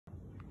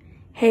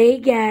Hey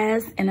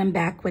guys, and I'm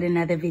back with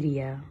another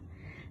video.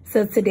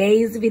 So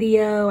today's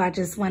video, I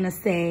just want to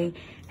say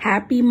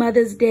happy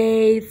Mother's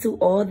Day to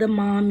all the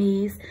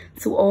mommies,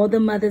 to all the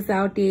mothers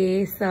out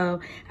there. So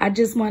I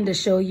just wanted to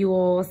show you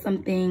all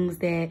some things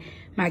that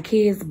my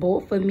kids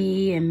bought for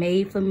me and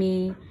made for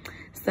me.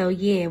 So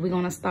yeah, we're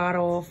going to start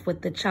off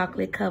with the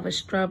chocolate covered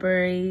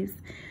strawberries.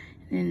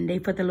 And they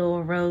put the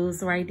little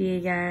rose right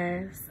there,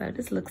 guys. So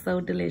this looks so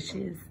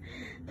delicious.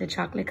 The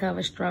chocolate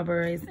covered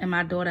strawberries. And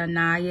my daughter,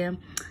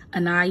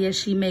 Anaya,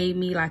 she made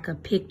me like a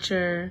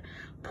picture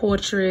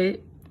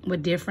portrait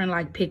with different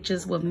like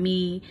pictures with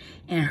me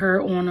and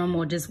her on them,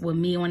 or just with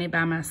me on it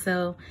by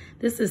myself.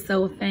 This is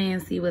so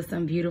fancy with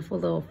some beautiful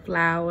little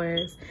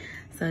flowers.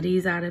 So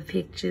these are the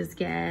pictures,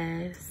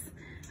 guys.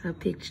 A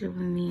picture with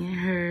me and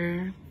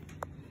her.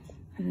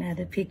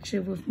 Another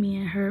picture with me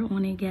and her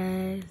on it,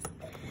 guys.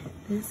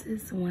 This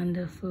is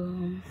wonderful.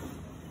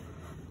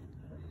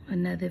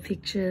 Another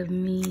picture of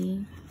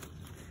me.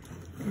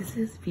 This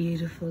is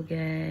beautiful,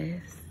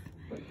 guys.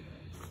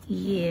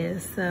 Yeah,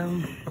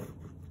 so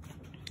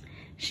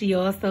she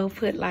also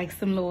put like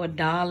some little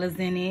dollars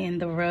in it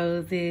and the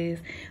roses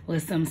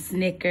with some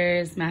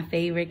Snickers, my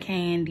favorite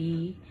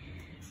candy.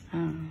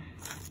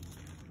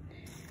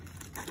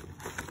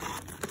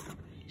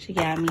 She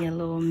got me a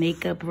little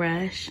makeup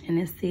brush, and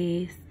it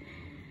says,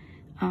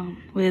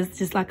 well, it's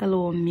just like a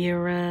little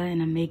mirror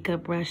and a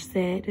makeup brush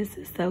set. This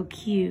is so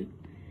cute.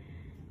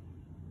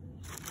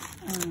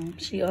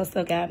 She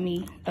also got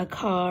me a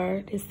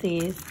card. It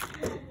says,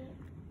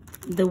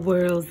 the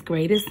world's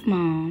greatest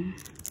mom.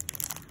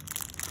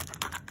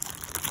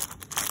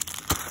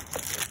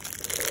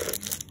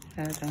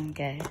 Hold on,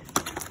 guys.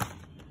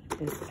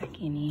 Just a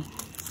second.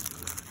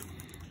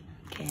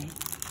 Okay.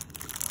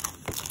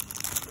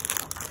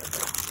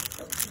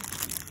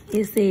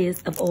 It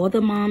says, of all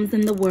the moms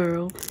in the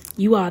world,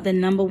 you are the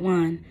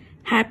 #1.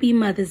 Happy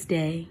Mother's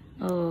Day.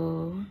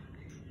 Oh,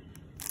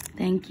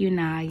 thank you,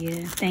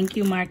 Naya. Thank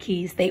you,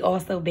 Marquise. They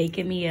also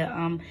baking me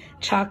a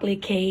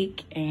chocolate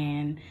cake,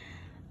 and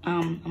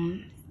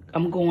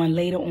I'm going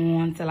later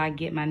on to like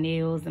get my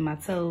nails and my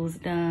toes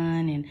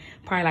done, and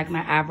probably like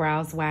my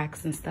eyebrows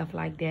waxed and stuff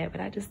like that.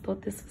 But I just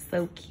thought this was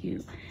so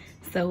cute,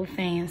 so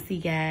fancy,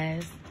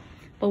 guys.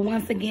 But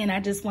once again, I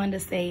just wanted to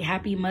say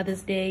happy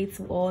Mother's Day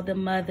to all the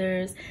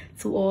mothers,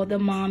 to all the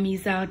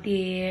mommies out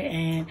there.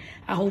 And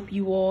I hope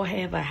you all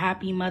have a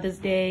happy Mother's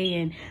Day.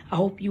 And I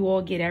hope you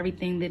all get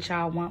everything that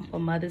y'all want for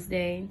Mother's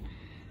Day.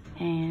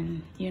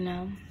 And, you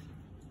know,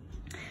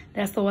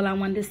 that's all I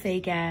wanted to say,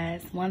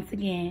 guys. Once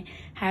again,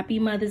 happy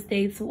Mother's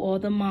Day to all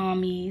the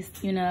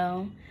mommies, you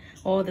know,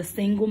 all the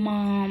single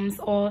moms,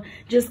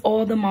 just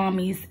all the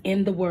mommies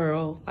in the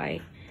world.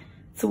 Like,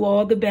 to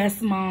all the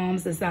best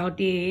moms that's out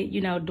there,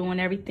 you know, doing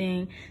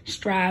everything,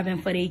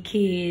 striving for their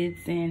kids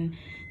and,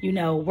 you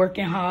know,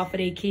 working hard for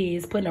their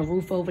kids, putting a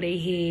roof over their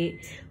head,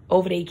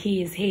 over their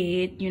kids'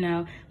 head, you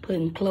know,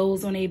 putting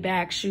clothes on their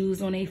back,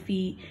 shoes on their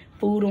feet,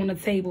 food on the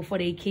table for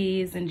their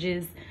kids, and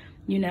just,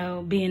 you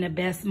know, being the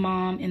best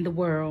mom in the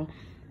world.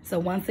 So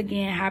once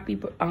again,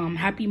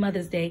 happy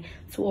Mother's Day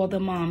to all the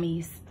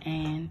mommies.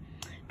 And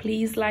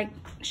please like,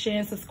 share,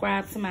 and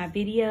subscribe to my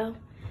video.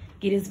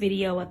 Give this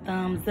video a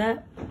thumbs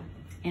up.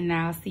 And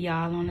now I'll see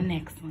y'all on the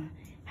next one.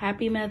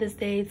 Happy Mother's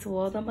Day to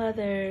all the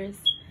mothers.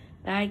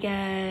 Bye,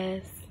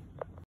 guys.